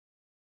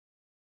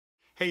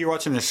Hey, you're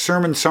watching this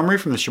sermon summary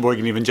from the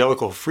Sheboygan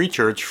Evangelical Free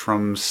Church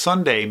from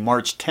Sunday,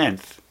 March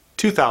 10th,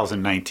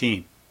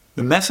 2019.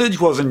 The message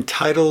was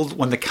entitled,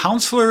 When the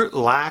Counselor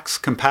Lacks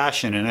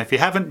Compassion, and if you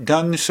haven't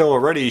done so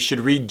already, you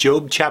should read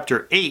Job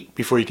chapter 8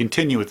 before you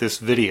continue with this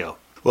video.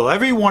 Well,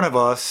 every one of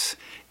us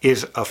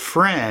is a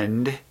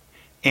friend,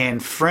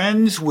 and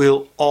friends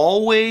will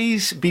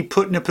always be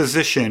put in a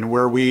position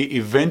where we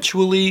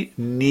eventually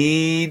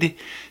need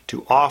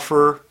to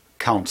offer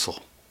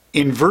counsel.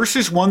 In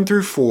verses 1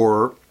 through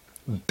 4,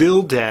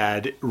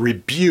 Bildad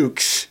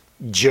rebukes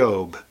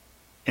Job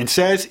and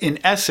says, in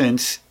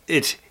essence,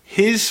 it's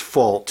his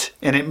fault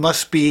and it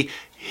must be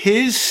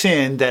his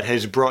sin that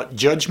has brought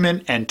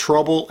judgment and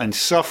trouble and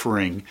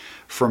suffering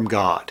from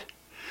God.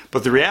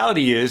 But the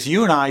reality is,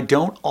 you and I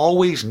don't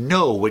always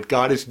know what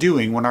God is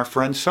doing when our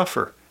friends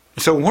suffer.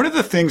 So one of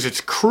the things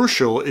that's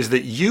crucial is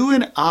that you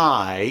and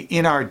I,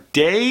 in our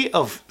day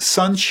of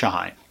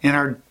sunshine, in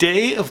our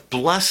day of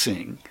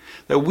blessing,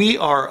 that we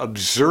are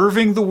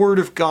observing the Word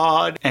of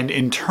God and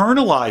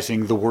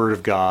internalizing the Word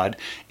of God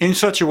in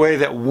such a way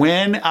that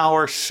when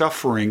our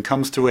suffering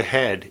comes to a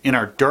head in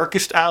our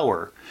darkest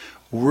hour,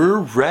 we're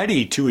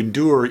ready to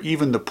endure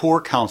even the poor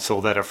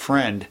counsel that a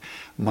friend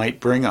might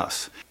bring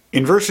us.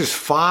 In verses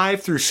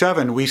 5 through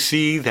 7, we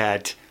see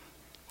that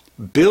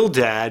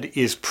Bildad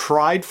is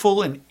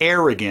prideful and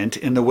arrogant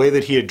in the way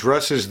that he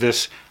addresses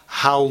this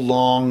how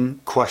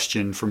long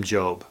question from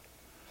Job.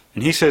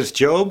 And he says,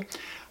 Job,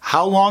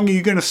 how long are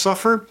you going to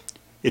suffer?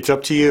 It's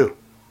up to you.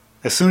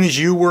 As soon as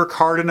you work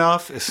hard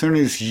enough, as soon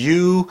as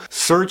you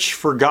search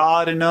for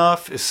God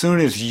enough, as soon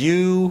as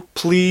you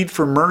plead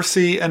for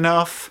mercy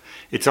enough,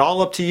 it's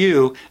all up to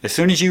you. As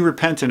soon as you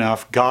repent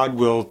enough, God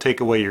will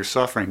take away your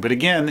suffering. But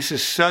again, this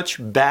is such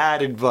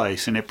bad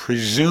advice, and it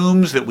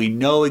presumes that we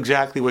know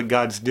exactly what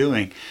God's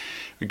doing.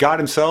 God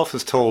himself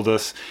has told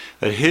us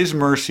that his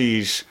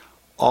mercies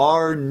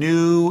are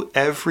new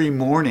every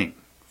morning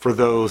for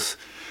those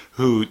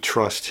who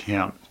trust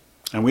him.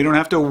 And we don't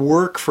have to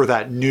work for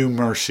that new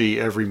mercy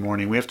every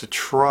morning. We have to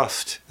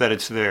trust that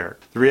it's there.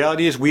 The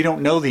reality is we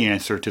don't know the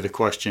answer to the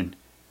question,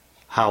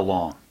 how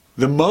long?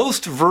 The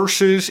most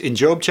verses in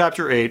Job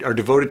chapter 8 are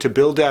devoted to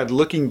Bildad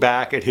looking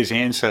back at his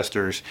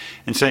ancestors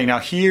and saying, now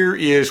here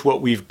is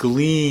what we've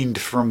gleaned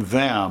from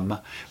them.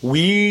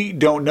 We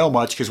don't know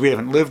much because we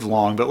haven't lived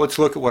long, but let's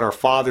look at what our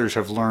fathers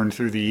have learned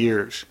through the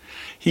years.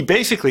 He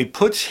basically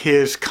puts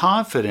his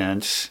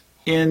confidence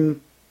in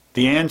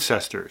the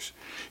ancestors.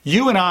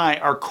 You and I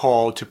are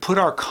called to put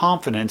our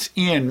confidence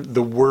in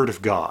the Word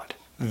of God.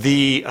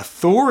 The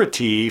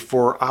authority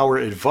for our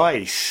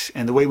advice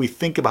and the way we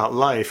think about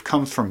life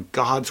comes from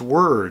God's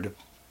Word,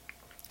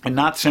 and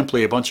not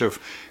simply a bunch of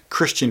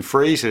Christian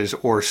phrases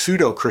or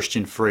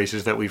pseudo-Christian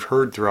phrases that we've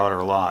heard throughout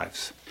our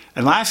lives.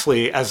 And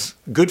lastly, as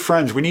good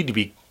friends, we need to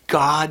be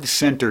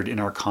God-centered in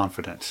our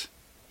confidence.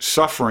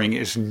 Suffering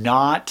is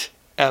not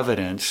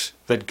evidence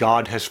that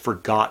God has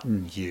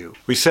forgotten you.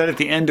 We said at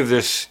the end of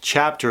this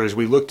chapter, as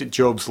we looked at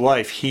Job's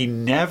life, he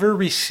never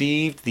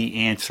received the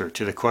answer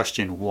to the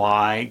question,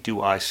 why do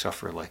I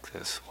suffer like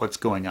this? What's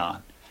going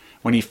on?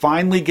 When he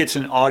finally gets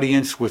an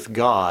audience with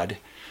God,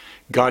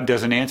 God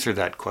doesn't answer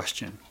that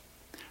question.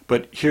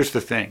 But here's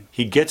the thing,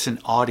 he gets an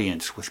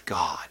audience with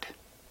God.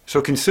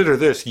 So consider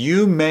this,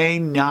 you may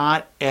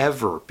not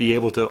ever be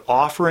able to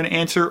offer an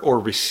answer or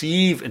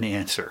receive an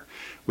answer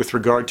with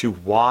regard to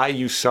why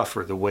you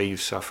suffer the way you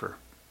suffer.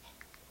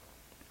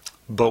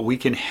 But we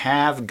can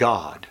have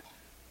God.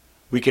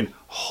 We can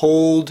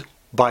hold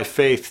by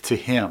faith to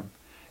him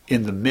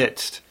in the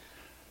midst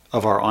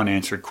of our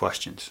unanswered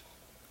questions.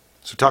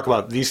 So talk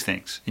about these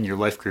things in your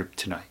life group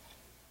tonight.